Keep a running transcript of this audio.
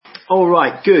All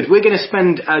right, good. We're going to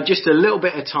spend just a little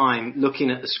bit of time looking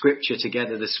at the scripture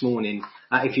together this morning.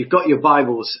 If you've got your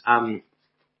Bibles,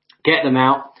 get them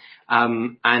out.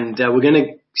 And we're going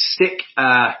to stick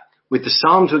with the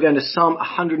Psalms. We're going to Psalm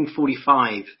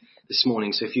 145 this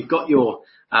morning. So if you've got your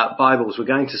Bibles, we're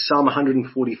going to Psalm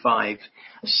 145,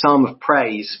 a psalm of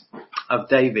praise of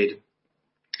David.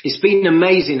 It's been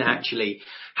amazing, actually,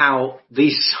 how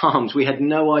these Psalms, we had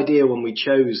no idea when we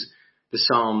chose the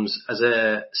Psalms as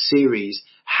a series,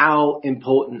 how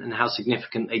important and how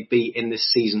significant they'd be in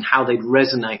this season, how they'd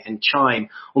resonate and chime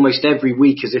almost every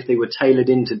week as if they were tailored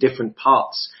into different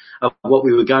parts of what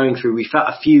we were going through. We felt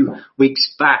a few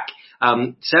weeks back,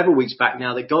 several weeks back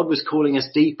now, that God was calling us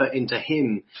deeper into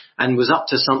Him and was up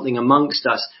to something amongst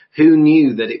us. Who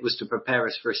knew that it was to prepare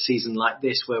us for a season like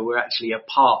this where we're actually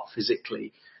apart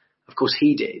physically? Of course,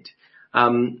 He did.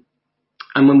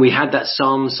 And when we had that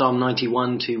Psalm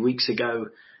 91 2 weeks ago,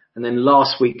 and then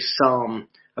last week's Psalm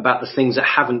about the things that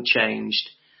haven't changed,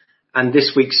 and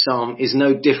this week's Psalm is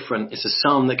no different. It's a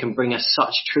Psalm that can bring us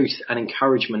such truth and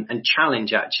encouragement and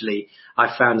challenge, actually,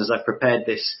 I found as I prepared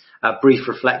this brief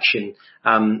reflection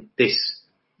this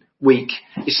week.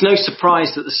 It's no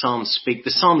surprise that the Psalms speak.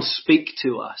 The Psalms speak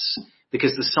to us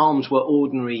because the Psalms were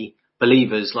ordinary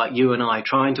believers like you and I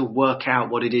trying to work out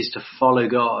what it is to follow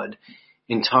God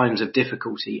in times of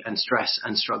difficulty and stress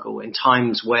and struggle, in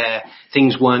times where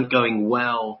things weren't going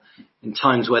well, in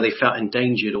times where they felt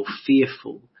endangered or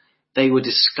fearful. They were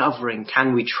discovering,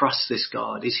 can we trust this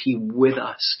God? Is He with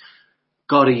us?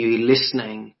 God, are you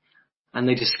listening? And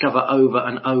they discover over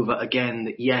and over again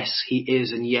that yes, He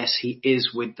is, and yes, He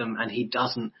is with them, and He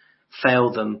doesn't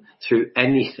fail them through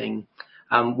anything.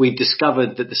 We've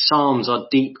discovered that the Psalms are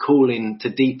deep calling to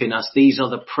deep in us. These are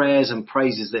the prayers and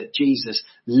praises that Jesus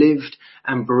lived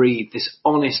and breathed, this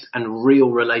honest and real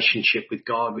relationship with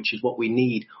God, which is what we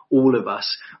need, all of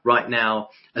us, right now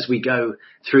as we go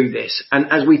through this. And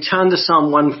as we turn to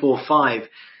Psalm 145,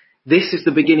 this is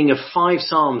the beginning of 5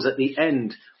 Psalms at the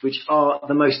end, which are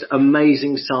the most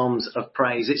amazing Psalms of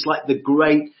praise. It's like the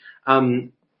great,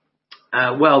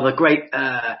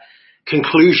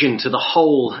 conclusion to the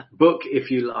whole book,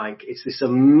 if you like. It's this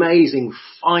amazing,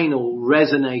 final,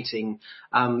 resonating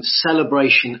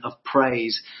celebration of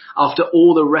praise. After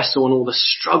all the wrestle and all the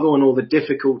struggle and all the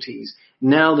difficulties,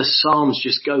 now the Psalms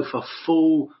just go for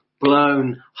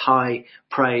full-blown high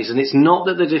praise. And it's not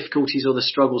that the difficulties or the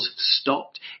struggles have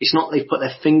stopped. It's not they've put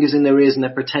their fingers in their ears and they're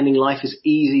pretending life is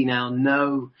easy now.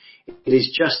 No, it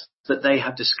is just that they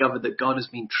have discovered that God has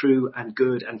been true and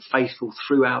good and faithful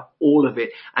throughout all of it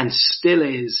and still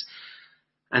is.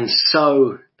 And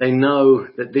so they know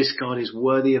that this God is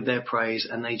worthy of their praise,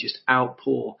 and they just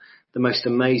outpour the most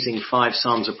amazing 5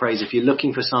 Psalms of praise. If you're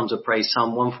looking for Psalms of praise,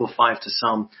 Psalm 145 to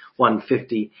Psalm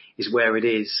 150 is where it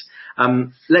is.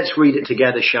 Let's read it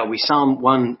together, shall we? Psalm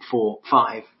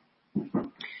 145.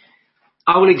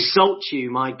 I will exalt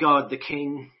you, my God, the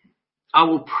King. I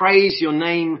will praise your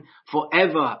name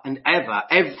forever and ever.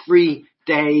 Every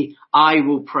day I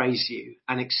will praise you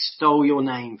and extol your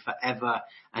name forever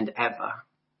and ever.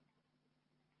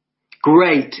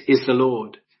 Great is the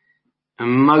Lord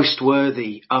and most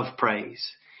worthy of praise.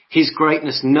 His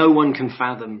greatness no one can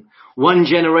fathom. One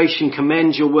generation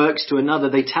commends your works to another.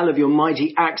 They tell of your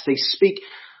mighty acts. They speak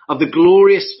of the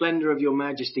glorious splendor of your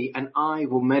majesty, and I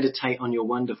will meditate on your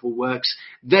wonderful works.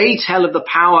 They tell of the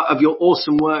power of your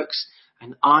awesome works,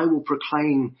 and I will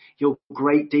proclaim your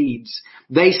great deeds.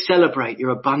 They celebrate your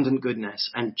abundant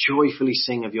goodness and joyfully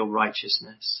sing of your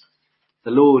righteousness. The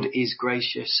Lord is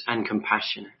gracious and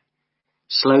compassionate,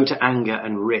 slow to anger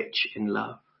and rich in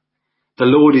love. The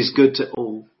Lord is good to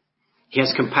all. He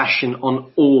has compassion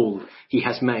on all He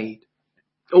has made.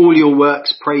 All your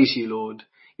works praise you, Lord.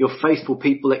 Your faithful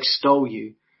people extol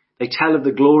you. They tell of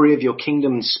the glory of your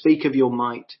kingdom and speak of your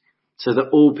might, so that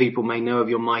all people may know of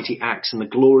your mighty acts and the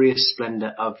glorious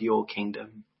splendor of your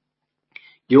kingdom.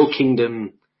 Your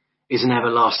kingdom is an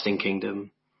everlasting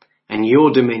kingdom, and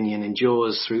your dominion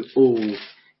endures through all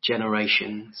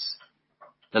generations.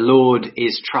 The Lord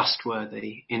is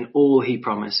trustworthy in all He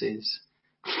promises,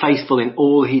 faithful in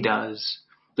all He does.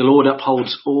 The Lord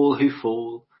upholds all who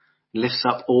fall, lifts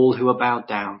up all who are bowed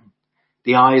down.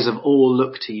 The eyes of all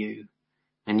look to you,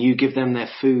 and you give them their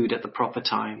food at the proper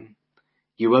time.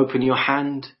 You open your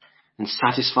hand and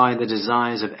satisfy the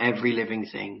desires of every living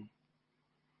thing.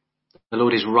 The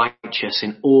Lord is righteous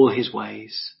in all His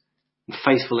ways and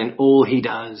faithful in all He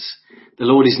does. The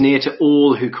Lord is near to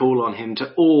all who call on Him,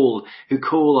 to all who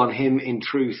call on Him in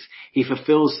truth. He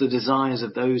fulfills the desires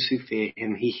of those who fear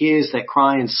Him. He hears their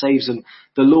cry and saves them.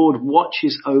 The Lord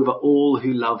watches over all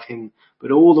who love Him, but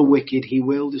all the wicked He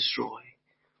will destroy.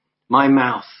 My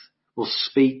mouth will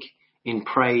speak in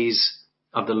praise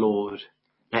of the Lord.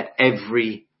 Let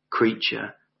every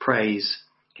creature praise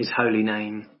his holy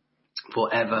name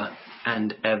forever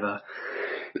and ever.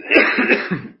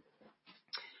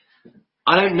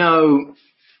 I don't know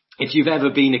if you've ever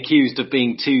been accused of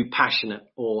being too passionate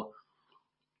or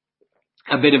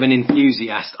a bit of an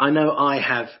enthusiast. I know I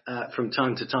have from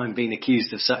time to time been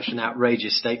accused of such an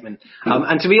outrageous statement.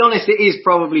 And to be honest, it is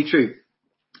probably true.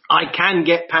 I can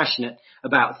get passionate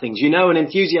about things. You know, an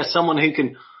enthusiast, someone who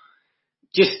can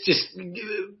just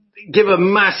give a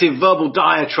massive verbal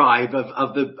diatribe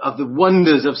of the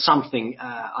wonders of something,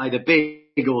 either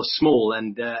big or small,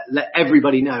 and let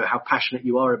everybody know how passionate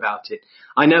you are about it.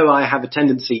 I know I have a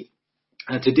tendency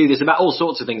to do this about all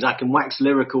sorts of things. I can wax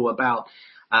lyrical about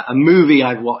a movie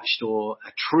I've watched, or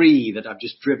a tree that I've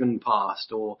just driven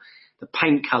past, or the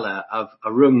paint color of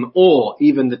a room, or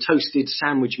even the toasted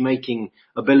sandwich making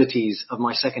abilities of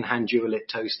my second-hand Dualit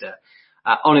toaster.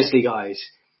 Honestly, guys,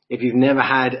 if you've never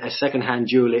had a second-hand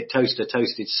Dualit toaster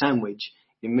toasted sandwich,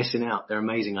 you're missing out. They're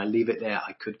amazing. I leave it there.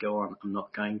 I could go on. I'm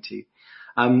not going to.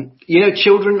 You know,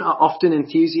 children are often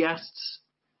enthusiasts.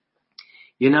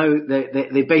 You know,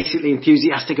 they're basically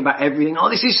enthusiastic about everything. Oh,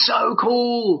 this is so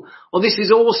cool. Or this is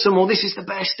awesome. Or this is the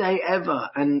best day ever.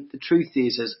 And the truth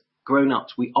is, as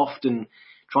grown-ups, we often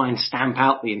try and stamp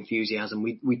out the enthusiasm.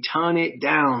 We turn it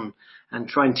down and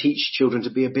try and teach children to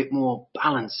be a bit more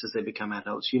balanced as they become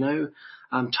adults. You know,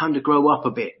 time to grow up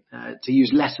a bit, to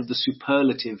use less of the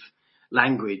superlative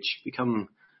language, become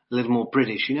a little more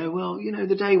British. You know, well, you know,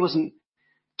 the day wasn't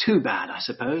too bad, I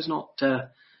suppose.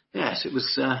 Yes, it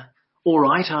was all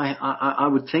right. I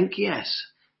would think, yes,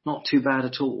 not too bad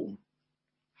at all.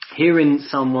 Here in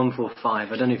Psalm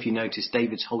 145, I don't know if you noticed,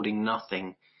 David's holding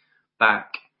nothing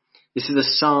back. This is a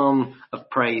psalm of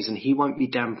praise, and he won't be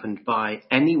dampened by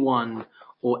anyone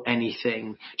or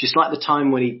anything. Just like the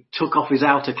time when he took off his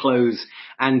outer clothes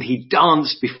and he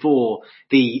danced before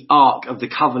the Ark of the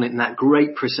Covenant in that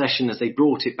great procession as they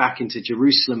brought it back into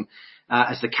Jerusalem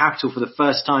as the capital for the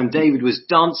first time. David was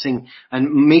dancing,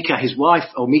 and Michal, his wife,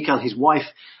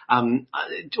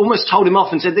 almost told him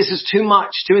off and said, this is too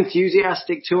much, too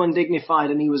enthusiastic, too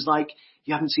undignified. And he was like,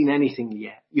 you haven't seen anything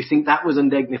yet. You think that was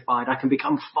undignified? I can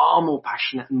become far more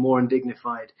passionate and more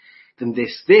undignified than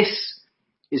this. This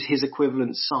is his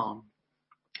equivalent psalm.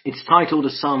 It's titled a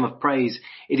psalm of praise.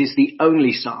 It is the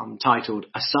only psalm titled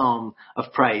a psalm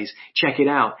of praise. Check it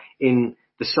out in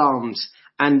the Psalms,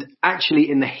 and actually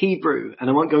in the Hebrew, and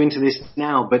I won't go into this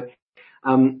now, but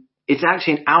it's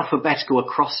actually an alphabetical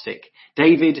acrostic.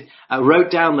 David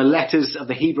wrote down the letters of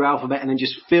the Hebrew alphabet and then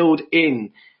just filled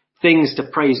in things to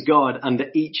praise God under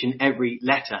each and every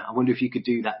letter. I wonder if you could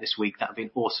do that this week. That would be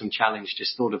an awesome challenge.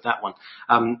 Just thought of that one.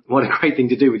 What a great thing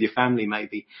to do with your family,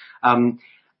 maybe. And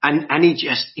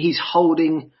he's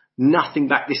holding nothing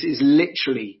back. This is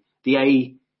literally the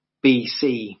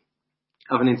ABC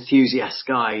of an enthusiast's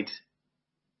guide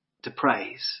to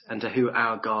praise and to who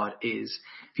our God is.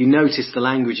 If you notice the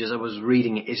language as I was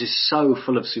reading it, it is so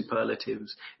full of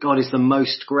superlatives. God is the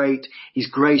most great. He's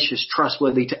gracious,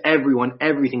 trustworthy to everyone,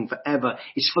 everything, forever.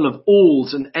 He's full of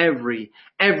alls and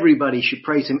everybody should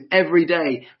praise him every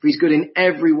day, for he's good in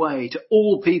every way to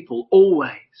all people,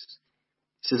 always.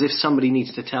 It's as if somebody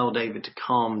needs to tell David to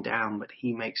calm down, but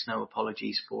he makes no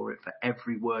apologies for it, for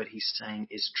every word he's saying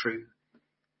is true.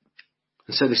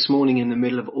 And so this morning, in the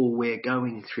middle of all we're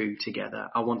going through together,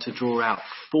 I want to draw out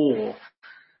 4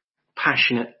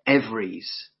 passionate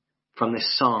everys from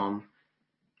this psalm.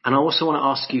 And I also want to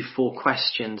ask you 4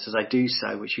 questions as I do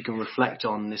so, which you can reflect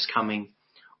on this coming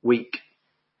week.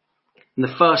 And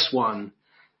the first one,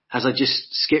 as I just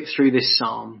skip through this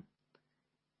psalm,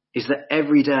 is that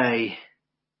every day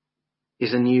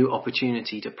is a new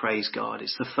opportunity to praise God.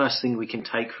 It's the first thing we can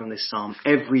take from this psalm.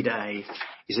 Every day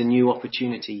is a new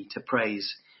opportunity to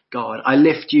praise God. I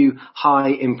lift you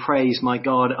high in praise, my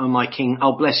God, O my King.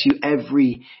 I'll bless you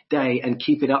every day and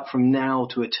keep it up from now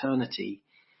to eternity.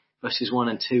 Verses 1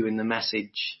 and 2 in the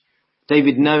Message.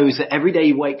 David knows that every day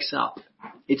he wakes up,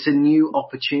 it's a new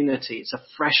opportunity. It's a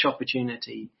fresh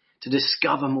opportunity to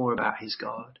discover more about his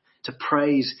God, to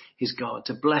praise his God,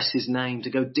 to bless his name, to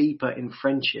go deeper in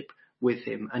friendship with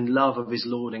him and love of his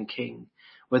Lord and King.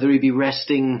 Whether he be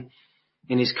resting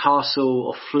in his castle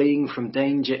or fleeing from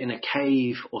danger in a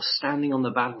cave or standing on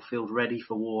the battlefield ready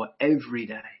for war, every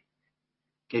day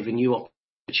gave a new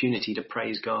opportunity to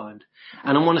praise God.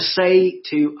 And I want to say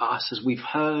to us, as we've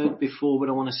heard before, but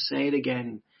I want to say it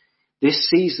again, this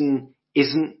season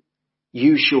isn't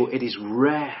usual. It is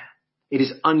rare. It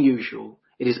is unusual.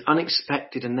 It is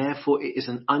unexpected, and therefore it is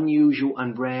an unusual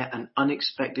and rare and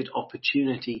unexpected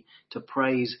opportunity to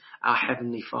praise our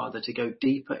Heavenly Father, to go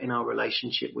deeper in our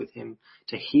relationship with him,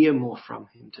 to hear more from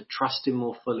him, to trust him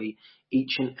more fully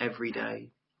each and every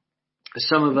day. For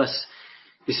some of us,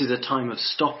 this is a time of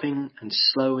stopping and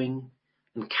slowing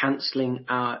and cancelling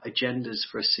our agendas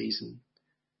for a season.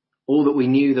 All that we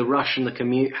knew, the rush and the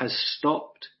commute, has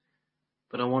stopped.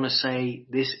 But I want to say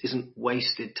this isn't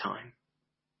wasted time.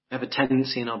 We have a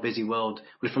tendency in our busy world,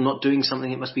 but if I'm not doing something,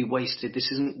 it must be wasted.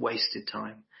 This isn't wasted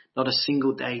time. Not a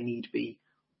single day need be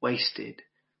wasted.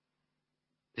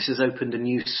 This has opened a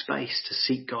new space to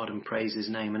seek God and praise his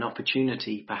name, an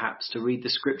opportunity perhaps to read the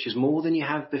scriptures more than you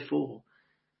have before,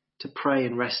 to pray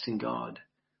and rest in God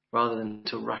rather than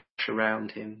to rush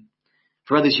around him.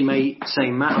 For others, you may say,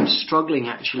 Matt, I'm struggling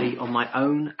actually on my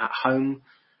own at home.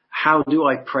 How do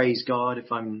I praise God if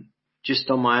I'm just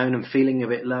on my own and feeling a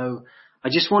bit low? I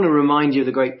just want to remind you of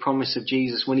the great promise of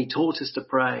Jesus. When he taught us to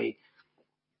pray,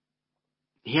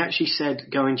 he actually said,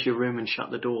 go into your room and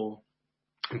shut the door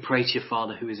and pray to your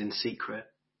Father who is in secret.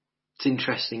 It's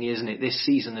interesting, isn't it? This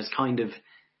season has kind of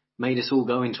made us all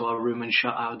go into our room and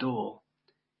shut our door.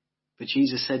 But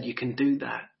Jesus said you can do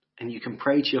that, and you can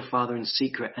pray to your Father in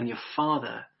secret, and your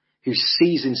Father who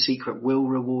sees in secret will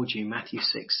reward you. Matthew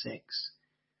 6:6.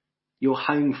 Your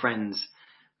home, friends,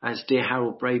 as dear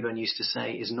Harold Braeburn used to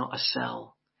say, is not a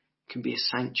cell. It can be a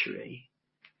sanctuary.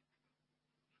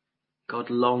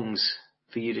 God longs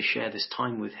for you to share this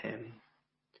time with him,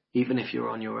 even if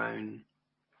you're on your own.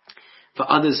 For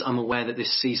others, I'm aware that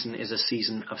this season is a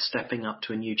season of stepping up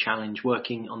to a new challenge,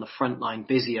 working on the front line,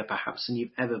 busier perhaps than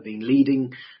you've ever been,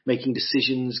 leading, making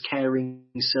decisions, caring,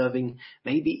 serving,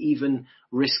 maybe even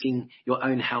risking your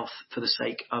own health for the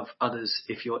sake of others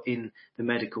if you're in the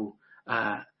medical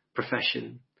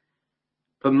profession.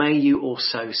 But may you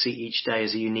also see each day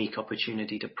as a unique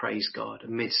opportunity to praise God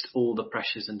amidst all the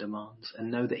pressures and demands,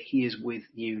 and know that he is with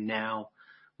you now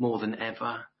more than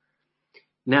ever.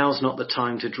 Now's not the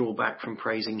time to draw back from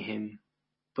praising him,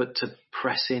 but to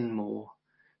press in more,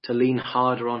 to lean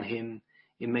harder on him.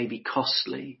 It may be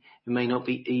costly, it may not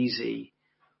be easy,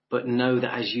 but know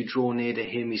that as you draw near to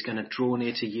him, he's going to draw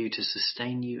near to you to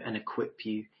sustain you and equip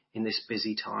you in this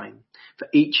busy time. For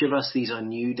each of us, these are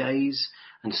new days,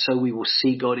 and so we will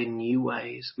see God in new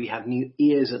ways. We have new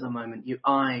ears at the moment, new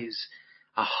eyes.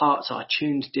 Our hearts are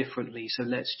tuned differently, so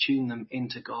let's tune them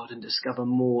into God and discover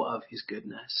more of his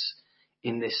goodness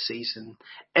in this season.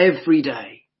 Every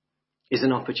day is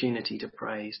an opportunity to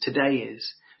praise. Today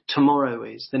is, tomorrow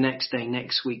is, the next day,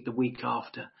 next week, the week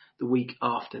after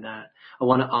that. I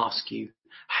want to ask you,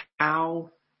 how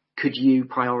could you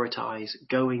prioritize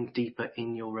going deeper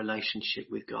in your relationship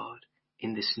with God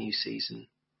in this new season,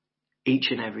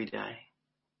 each and every day?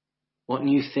 What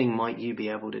new thing might you be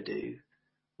able to do?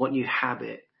 What new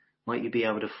habit might you be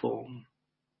able to form?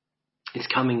 It's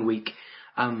coming week.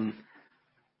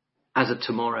 As of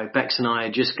tomorrow, Bex and I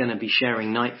are just going to be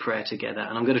sharing night prayer together,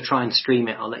 and I'm going to try and stream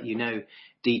it. I'll let you know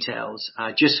details.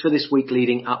 Just for this week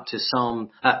leading up to Palm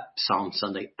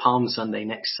Sunday,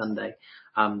 next Sunday,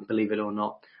 believe it or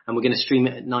not. And we're going to stream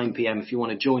it at 9 p.m. If you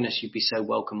want to join us, you'd be so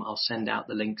welcome. I'll send out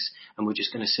the links, and we're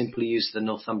just going to simply use the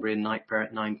Northumbrian night prayer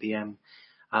at 9 p.m.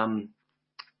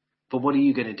 But what are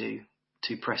you going to do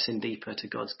to press in deeper to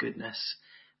God's goodness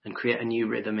and create a new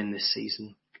rhythm in this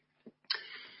season?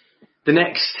 The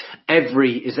next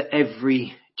is that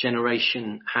every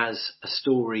generation has a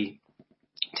story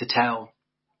to tell.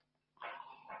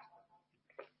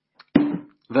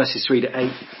 Verses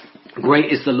 3-8.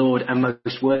 Great is the Lord and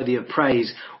most worthy of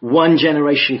praise. One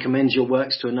generation commends your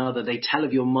works to another. They tell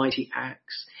of your mighty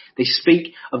acts. They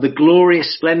speak of the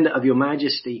glorious splendor of your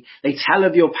majesty. They tell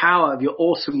of your power, of your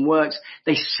awesome works.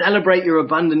 They celebrate your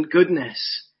abundant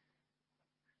goodness.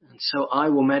 And so I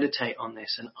will meditate on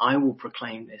this and I will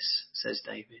proclaim this, says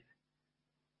David.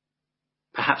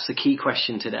 Perhaps the key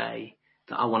question today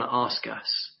that I want to ask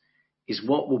us is,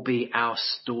 what will be our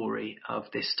story of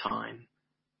this time?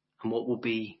 And what will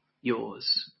be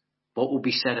yours? What will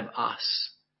be said of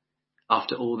us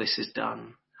after all this is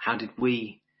done? How did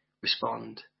we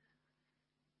respond?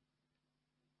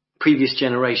 Previous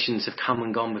generations have come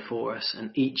and gone before us, and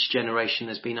each generation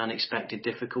has been unexpected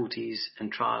difficulties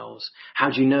and trials. How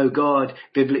do you know God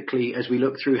biblically as we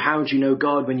look through? How do you know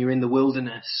God when you're in the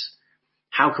wilderness?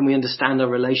 How can we understand our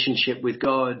relationship with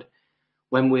God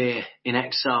when we're in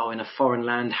exile in a foreign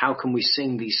land? How can we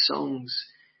sing these songs?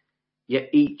 Yet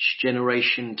each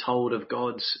generation told of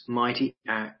God's mighty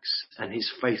acts and his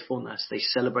faithfulness. They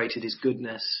celebrated his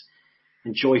goodness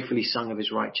and joyfully sung of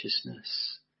his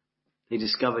righteousness. They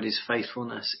discovered his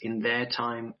faithfulness in their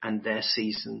time and their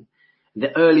season.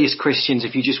 The earliest Christians,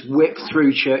 if you just whip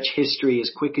through church history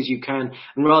as quick as you can,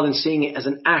 and rather than seeing it as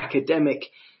an academic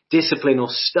discipline or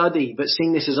study, but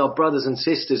seeing this as our brothers and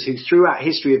sisters who throughout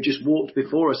history have just walked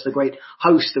before us, the great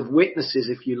host of witnesses,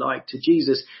 if you like, to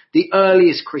Jesus. The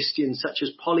earliest Christians, such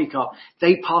as Polycarp,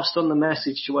 they passed on the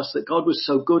message to us that God was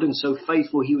so good and so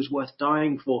faithful, he was worth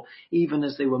dying for, even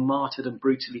as they were martyred and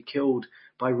brutally killed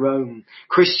by Rome.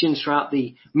 Christians throughout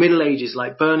the Middle Ages,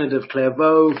 like Bernard of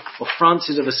Clairvaux or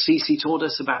Francis of Assisi, taught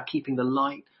us about keeping the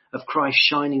light of Christ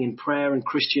shining in prayer and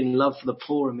Christian love for the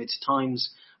poor amidst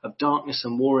times of darkness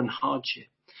and war and hardship.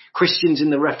 Christians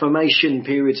in the Reformation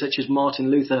period, such as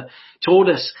Martin Luther, taught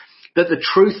us that the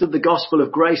truth of the gospel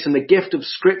of grace and the gift of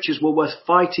scriptures were worth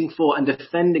fighting for and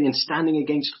defending and standing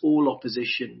against all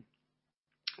opposition.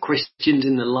 Christians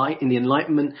in the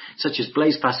Enlightenment, such as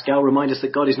Blaise Pascal, remind us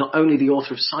that God is not only the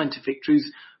author of scientific truth,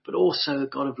 but also a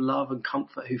God of love and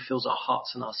comfort who fills our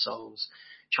hearts and our souls.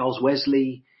 Charles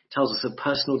Wesley tells us of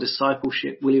personal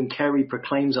discipleship. William Carey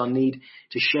proclaims our need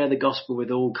to share the gospel with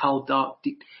all. Karl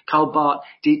Barth,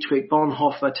 Dietrich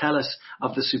Bonhoeffer tell us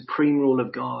of the supreme rule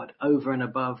of God over and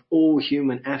above all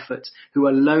human efforts, who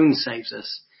alone saves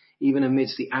us, even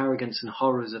amidst the arrogance and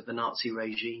horrors of the Nazi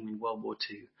regime in World War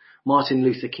II. Martin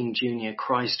Luther King Jr.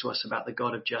 cries to us about the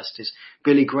God of justice.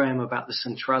 Billy Graham about the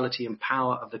centrality and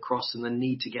power of the cross and the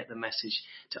need to get the message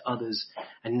to others.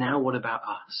 And now what about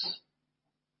us?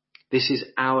 This is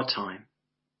our time.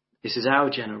 This is our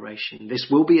generation. This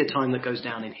will be a time that goes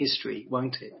down in history,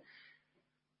 won't it?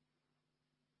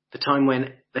 The time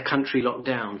when the country locked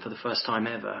down for the first time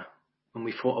ever, when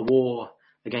we fought a war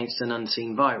against an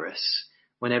unseen virus,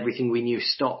 when everything we knew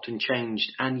stopped and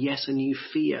changed, and yes, a new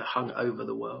fear hung over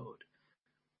the world.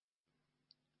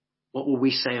 What will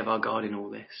we say of our God in all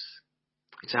this?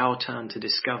 It's our turn to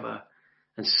discover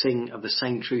and sing of the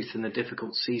same truth in the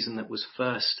difficult season that was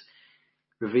first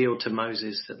revealed to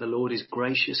Moses, that the Lord is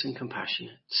gracious and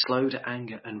compassionate, slow to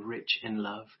anger and rich in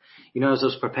love. You know, as I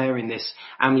was preparing this,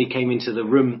 Emily came into the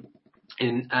room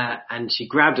and she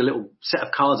grabbed a little set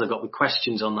of cards I got with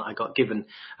questions on that I got given.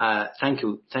 Thank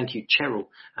you, Cheryl.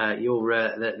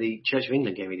 The Church of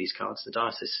England gave me these cards. The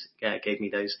diocese gave me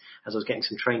those as I was getting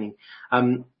some training.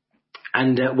 And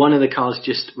one of the cards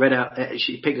just read out,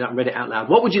 she picked it up and read it out loud.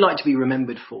 What would you like to be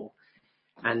remembered for?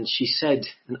 And she said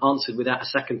and answered without a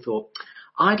second thought,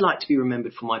 I'd like to be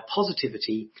remembered for my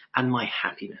positivity and my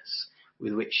happiness,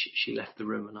 with which she left the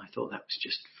room. And I thought that was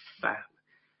just fab.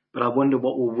 But I wonder,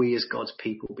 what will we as God's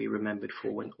people be remembered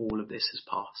for when all of this has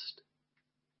passed?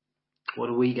 What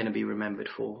are we going to be remembered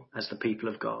for as the people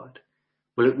of God?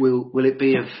 Will it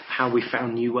be of how we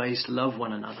found new ways to love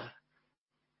one another?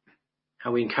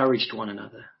 How we encouraged one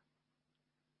another?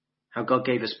 How God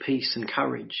gave us peace and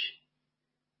courage?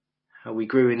 How we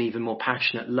grew in even more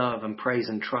passionate love and praise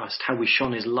and trust? How we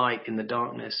shone his light in the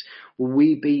darkness? Will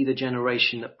we be the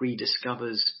generation that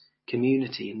rediscovers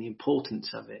community and the importance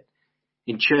of it?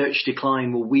 In church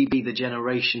decline, will we be the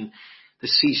generation that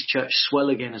sees church swell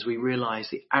again as we realize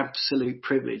the absolute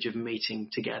privilege of meeting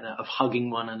together, of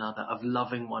hugging one another, of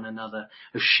loving one another,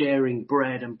 of sharing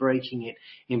bread and breaking it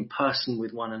in person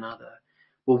with one another?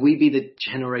 Will we be the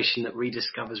generation that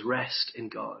rediscovers rest in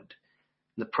God,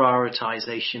 the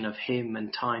prioritization of him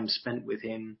and time spent with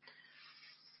him?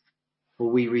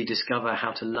 Will we rediscover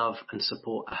how to love and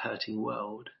support a hurting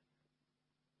world?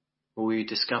 Will we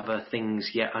discover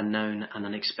things yet unknown and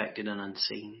unexpected and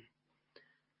unseen?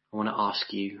 I want to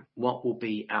ask you, what will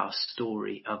be our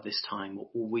story of this time?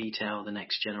 What will we tell the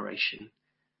next generation?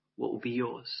 What will be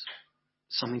yours?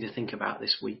 Something to think about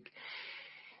this week.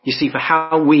 You see, for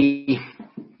how we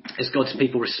as God's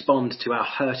people respond to our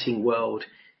hurting world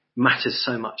matters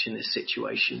so much in this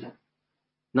situation.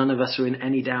 None of us are in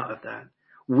any doubt of that.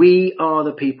 We are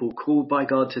the people called by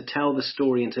God to tell the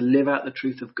story and to live out the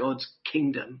truth of God's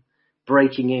kingdom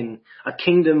breaking in, a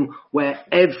kingdom where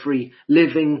every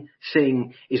living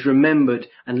thing is remembered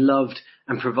and loved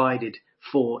and provided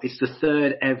for. It's the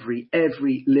third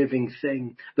every living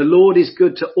thing. The Lord is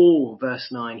good to all, verse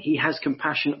 9. He has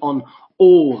compassion on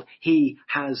all he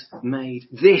has made.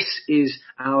 This is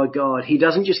our God. He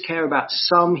doesn't just care about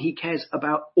some, he cares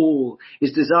about all.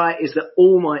 His desire is that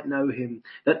all might know him,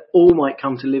 that all might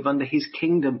come to live under his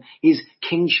kingdom, his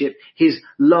kingship, his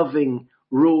loving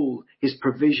rule, his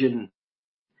provision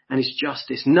and his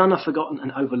justice. None are forgotten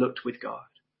and overlooked with God.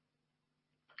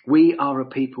 We are a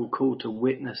people called to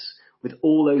witness with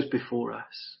all those before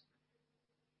us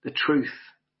the truth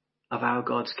of our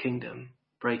God's kingdom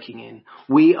breaking in.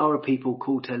 We are a people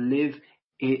called to live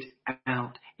it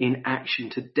out in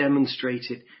action, to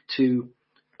demonstrate it to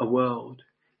a world.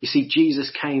 You see, Jesus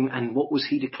came and what was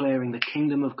he declaring? The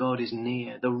kingdom of God is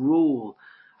near. The rule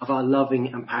of our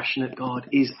loving and passionate God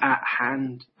is at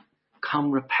hand.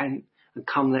 Come repent and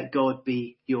come let God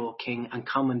be your King, and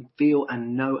come and feel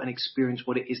and know and experience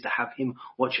what it is to have him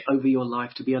watch over your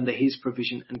life, to be under his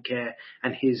provision and care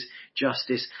and his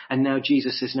justice. And now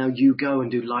Jesus says, now you go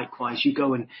and do likewise. You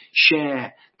go and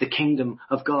share the kingdom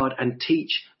of God and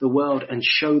teach the world and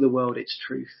show the world its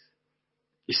truth.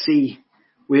 You see,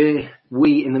 we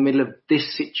in the middle of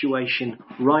this situation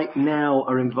right now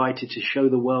are invited to show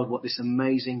the world what this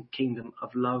amazing kingdom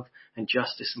of love and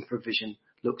justice and provision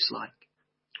looks like.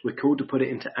 We're called to put it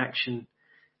into action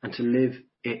and to live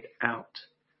it out.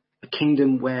 A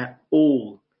kingdom where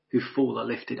all who fall are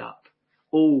lifted up.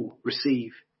 All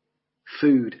receive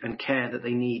food and care that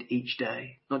they need each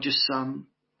day, not just some.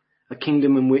 A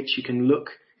kingdom in which you can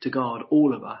look to God,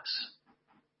 all of us,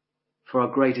 for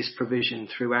our greatest provision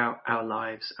throughout our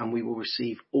lives, and we will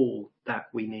receive all that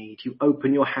we need. You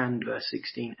open your hand, verse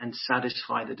 16, and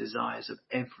satisfy the desires of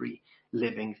every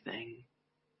living thing.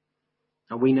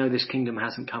 Now we know this kingdom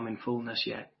hasn't come in fullness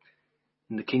yet.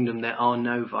 In the kingdom there are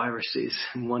no viruses,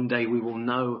 and one day we will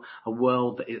know a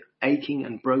world that is aching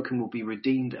and broken will be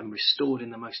redeemed and restored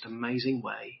in the most amazing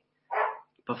way.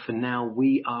 But for now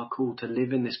we are called to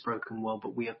live in this broken world,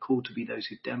 but we are called to be those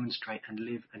who demonstrate and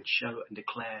live and show and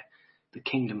declare the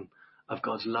kingdom of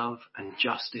God's love and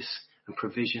justice and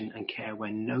provision and care,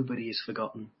 where nobody is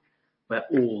forgotten, where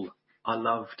all are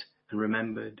loved and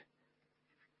remembered.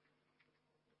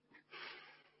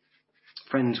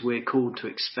 Friends, we're called to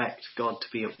expect God to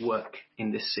be at work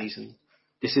in this season.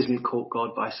 This isn't caught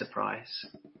God by surprise.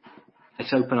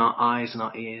 Let's open our eyes and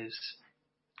our ears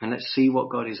and let's see what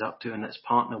God is up to, and let's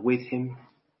partner with him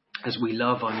as we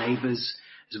love our neighbours,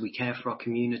 as we care for our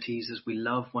communities, as we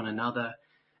love one another,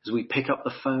 as we pick up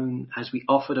the phone, as we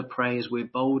offer to pray, as we're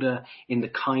bolder in the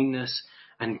kindness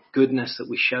and goodness that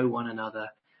we show one another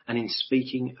and in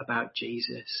speaking about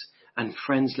Jesus. And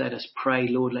friends, let us pray,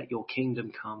 Lord, let your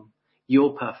kingdom come,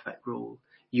 your perfect rule,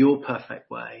 your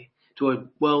perfect way, to a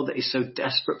world that is so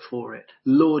desperate for it.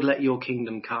 Lord, let your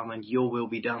kingdom come and your will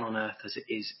be done on earth as it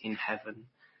is in heaven.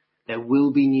 There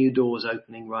will be new doors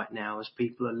opening right now as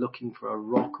people are looking for a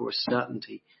rock or a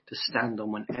certainty to stand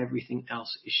on when everything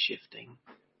else is shifting.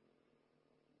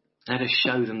 Let us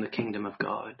show them the kingdom of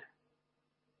God.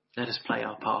 Let us play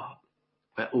our part,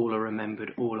 where all are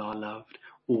remembered, all are loved,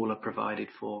 all are provided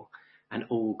for, and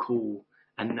all call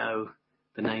and know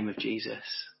the name of Jesus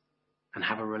and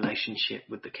have a relationship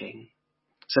with the King.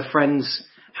 So friends,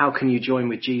 how can you join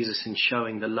with Jesus in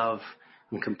showing the love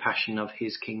and compassion of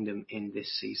his kingdom in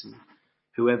this season?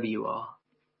 Whoever you are,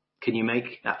 can you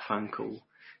make that phone call?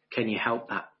 Can you help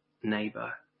that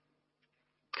neighbour?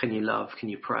 Can you love? Can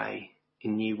you pray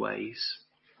in new ways?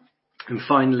 And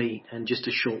finally, and just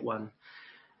a short one,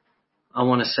 I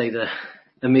want to say that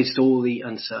amidst all the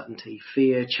uncertainty,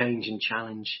 fear, change and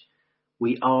challenge,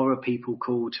 we are a people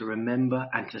called to remember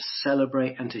and to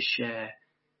celebrate and to share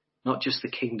not just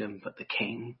the kingdom, but the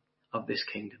King of this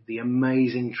kingdom, the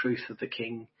amazing truth of the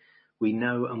King we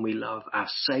know and we love, our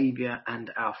Saviour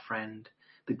and our friend,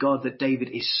 the God that David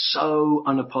is so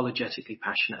unapologetically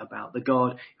passionate about, the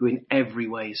God who in every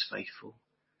way is faithful.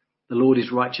 The Lord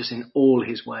is righteous in all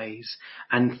his ways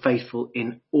and faithful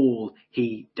in all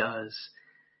he does.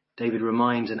 David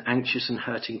reminds an anxious and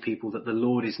hurting people that the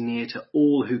Lord is near to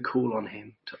all who call on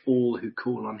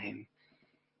him,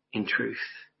 in truth.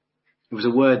 It was a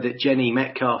word that Jenny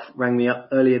Metcalf rang me up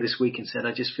earlier this week and said,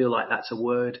 I just feel like that's a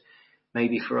word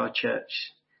maybe for our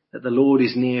church, that the Lord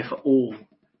is near for all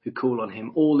who call on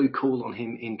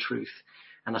him in truth.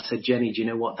 And I said, Jenny, do you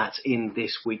know what? That's in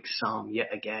this week's psalm yet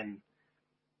again.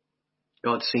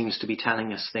 God seems to be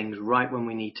telling us things right when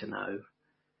we need to know.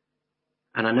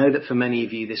 And I know that for many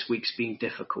of you, this week's been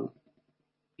difficult.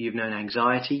 You've known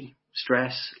anxiety,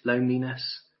 stress,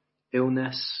 loneliness,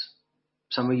 illness.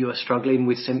 Some of you are struggling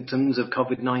with symptoms of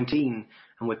COVID-19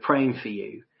 and we're praying for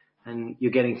you and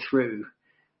you're getting through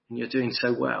and you're doing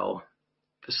so well.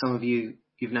 For some of you,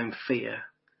 you've known fear.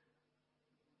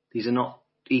 These are not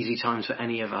easy times for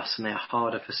any of us and they're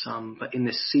harder for some. But in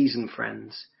this season,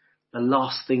 friends, the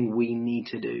last thing we need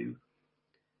to do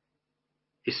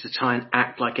is to try and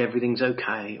act like everything's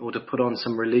okay or to put on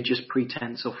some religious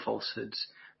pretense or falsehoods.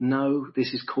 No,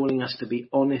 this is calling us to be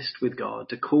honest with God,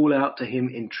 to call out to him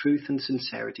in truth and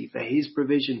sincerity for his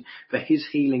provision, for his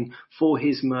healing, for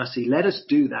his mercy. Let us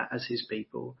do that as his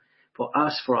people, for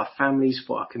us, for our families,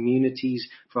 for our communities,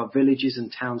 for our villages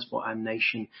and towns, for our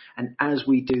nation. And as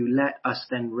we do, let us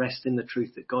then rest in the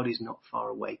truth that God is not far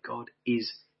away. God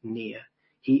is near.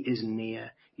 He is near.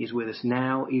 He is with us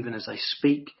now, even as I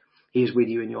speak. He is with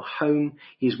you in your home.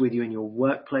 He is with you in your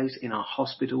workplace, in our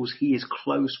hospitals. He is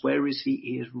close. Where is he?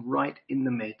 He is right in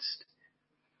the midst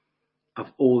of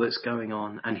all that's going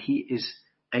on. And he is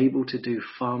able to do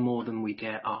far more than we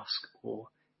dare ask or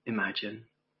imagine.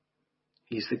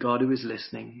 He's the God who is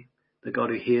listening, the God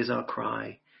who hears our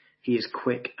cry. He is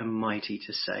quick and mighty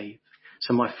to save.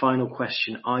 So my final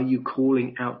question, are you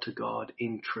calling out to God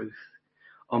in truth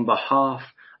on behalf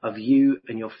of you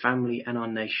and your family and our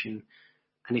nation?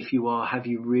 And if you are, have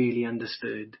you really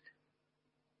understood?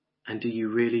 And do you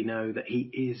really know that he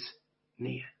is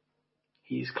near?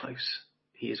 He is close.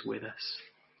 He is with us.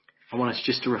 I want us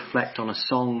just to reflect on a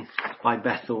song by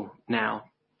Bethel now.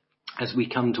 As we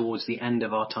come towards the end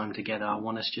of our time together, I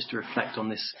want us just to reflect on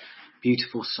this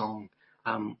beautiful song,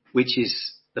 which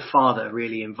is the Father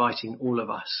really inviting all of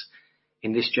us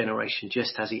in this generation,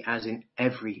 just as he has in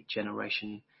every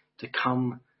generation, to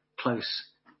come close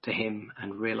to him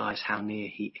and realize how near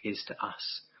he is to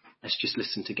us. Let's just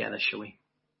listen together, shall we?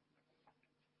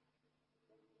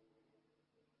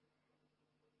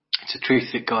 It's a truth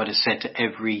that God has said to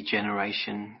every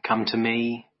generation, come to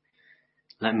me,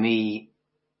 let me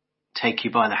take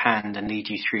you by the hand and lead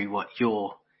you through what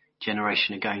your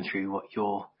generation are going through, what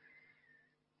your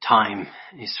time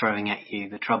is throwing at you,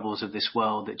 the troubles of this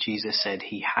world that Jesus said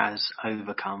he has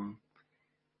overcome.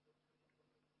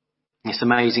 This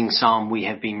amazing psalm we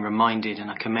have been reminded, and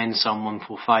I commend Psalm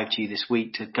 145 to you this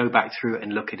week to go back through it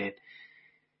and look at it.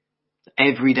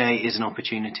 Every day is an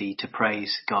opportunity to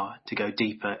praise God, to go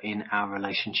deeper in our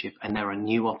relationship, and there are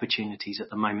new opportunities at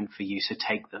the moment for you, so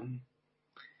take them.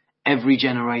 Every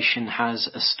generation has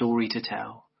a story to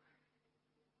tell.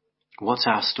 What's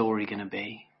our story going to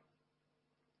be?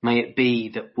 May it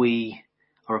be that we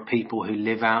are a people who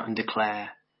live out and declare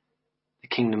the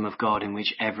kingdom of God in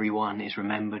which everyone is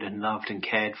remembered and loved and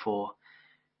cared for.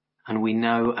 And we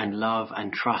know and love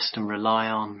and trust and rely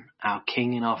on our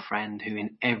King and our friend who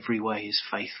in every way is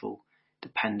faithful,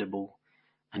 dependable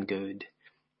and good.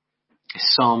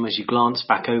 This psalm, as you glance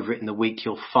back over it in the week,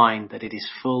 you'll find that it is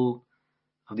full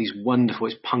of these wonderful,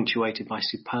 it's punctuated by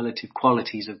superlative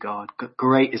qualities of God.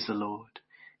 Great is the Lord.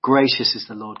 Gracious is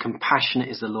the Lord. Compassionate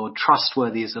is the Lord.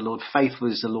 Trustworthy is the Lord.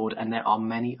 Faithful is the Lord. And there are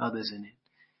many others in it.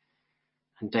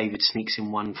 And David sneaks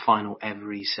in one final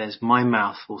ever. He says, my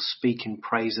mouth will speak in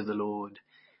praise of the Lord.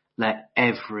 Let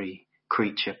every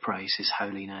creature praise his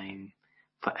holy name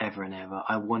forever and ever.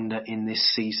 I wonder in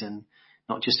this season,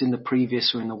 not just in the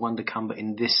previous or in the one to come, but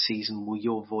in this season, will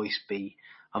your voice be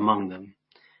among them?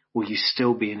 Will you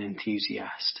still be an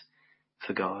enthusiast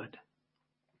for God?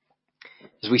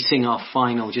 As we sing our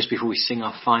final, just before we sing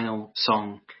our final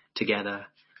song together,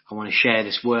 I want to share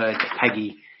this word that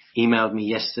Peggy emailed me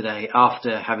yesterday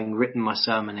after having written my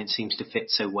sermon. It seems to fit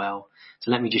so well.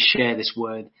 So let me just share this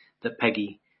word that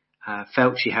Peggy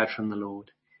felt she had from the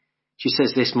Lord. She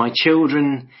says this, my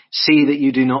children, see that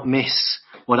you do not miss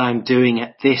what I'm doing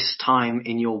at this time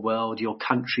in your world, your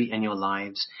country and your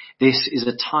lives. This is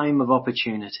a time of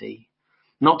opportunity.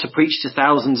 Not to preach to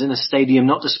thousands in a stadium,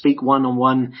 not to speak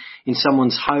one-on-one in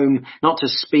someone's home, not to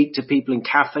speak to people in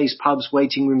cafes, pubs,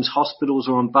 waiting rooms, hospitals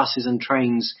or on buses and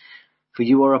trains. For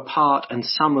you are apart and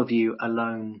some of you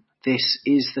alone. This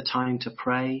is the time to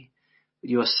pray.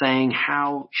 You are saying,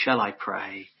 how shall I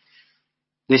pray?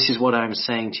 This is what I am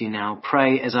saying to you now.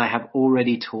 Pray as I have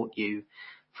already taught you,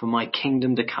 for my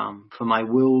kingdom to come, for my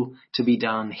will to be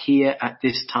done here at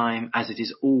this time as it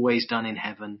is always done in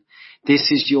heaven.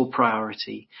 This is your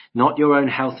priority, not your own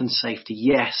health and safety.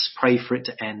 Yes, pray for it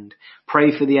to end.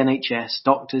 Pray for the NHS,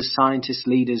 doctors, scientists,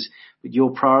 leaders. But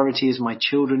your priority as my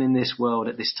children in this world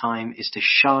at this time is to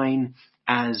shine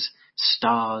as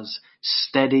stars,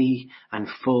 steady and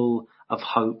full of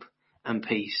hope and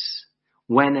peace.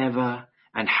 Whenever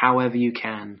and however you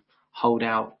can, hold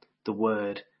out the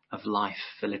word of life.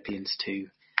 Philippians 2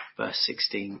 verse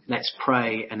 16. Let's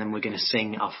pray and then we're going to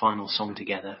sing our final song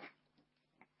together.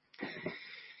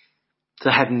 So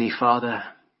Heavenly Father,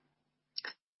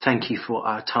 thank you for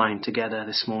our time together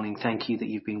this morning. Thank you that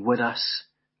you've been with us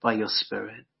by your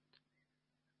Spirit.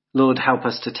 Lord, help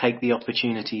us to take the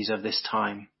opportunities of this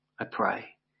time, I pray.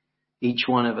 Each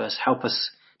one of us, help us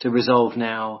to resolve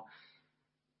now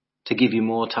to give you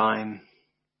more time,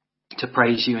 to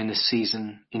praise you in this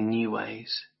season in new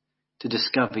ways, to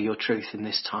discover your truth in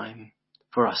this time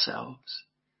for ourselves.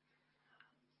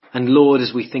 And Lord,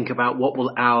 as we think about what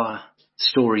will our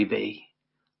story be,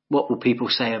 what will people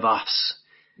say of us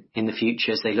in the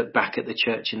future as they look back at the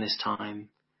church in this time?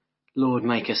 Lord,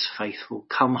 make us faithful.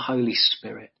 Come, Holy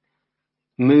Spirit,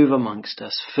 move amongst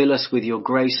us. Fill us with your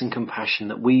grace and compassion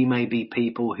that we may be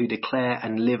people who declare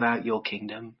and live out your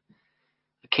kingdom.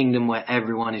 A kingdom where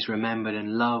everyone is remembered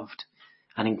and loved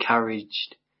and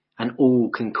encouraged, and all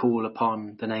can call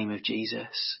upon the name of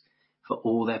Jesus for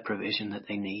all their provision that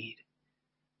they need.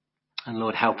 And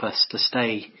Lord, help us to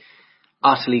stay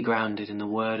utterly grounded in the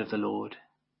word of the Lord,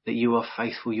 that you are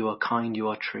faithful, you are kind, you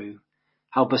are true.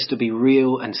 Help us to be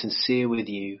real and sincere with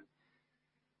you,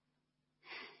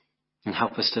 and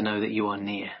help us to know that you are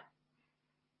near.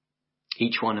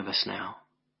 Each one of us now,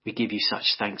 we give you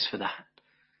such thanks for that.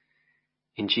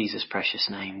 In Jesus' precious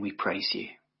name, we praise you.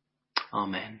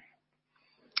 Amen.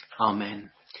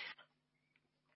 Amen.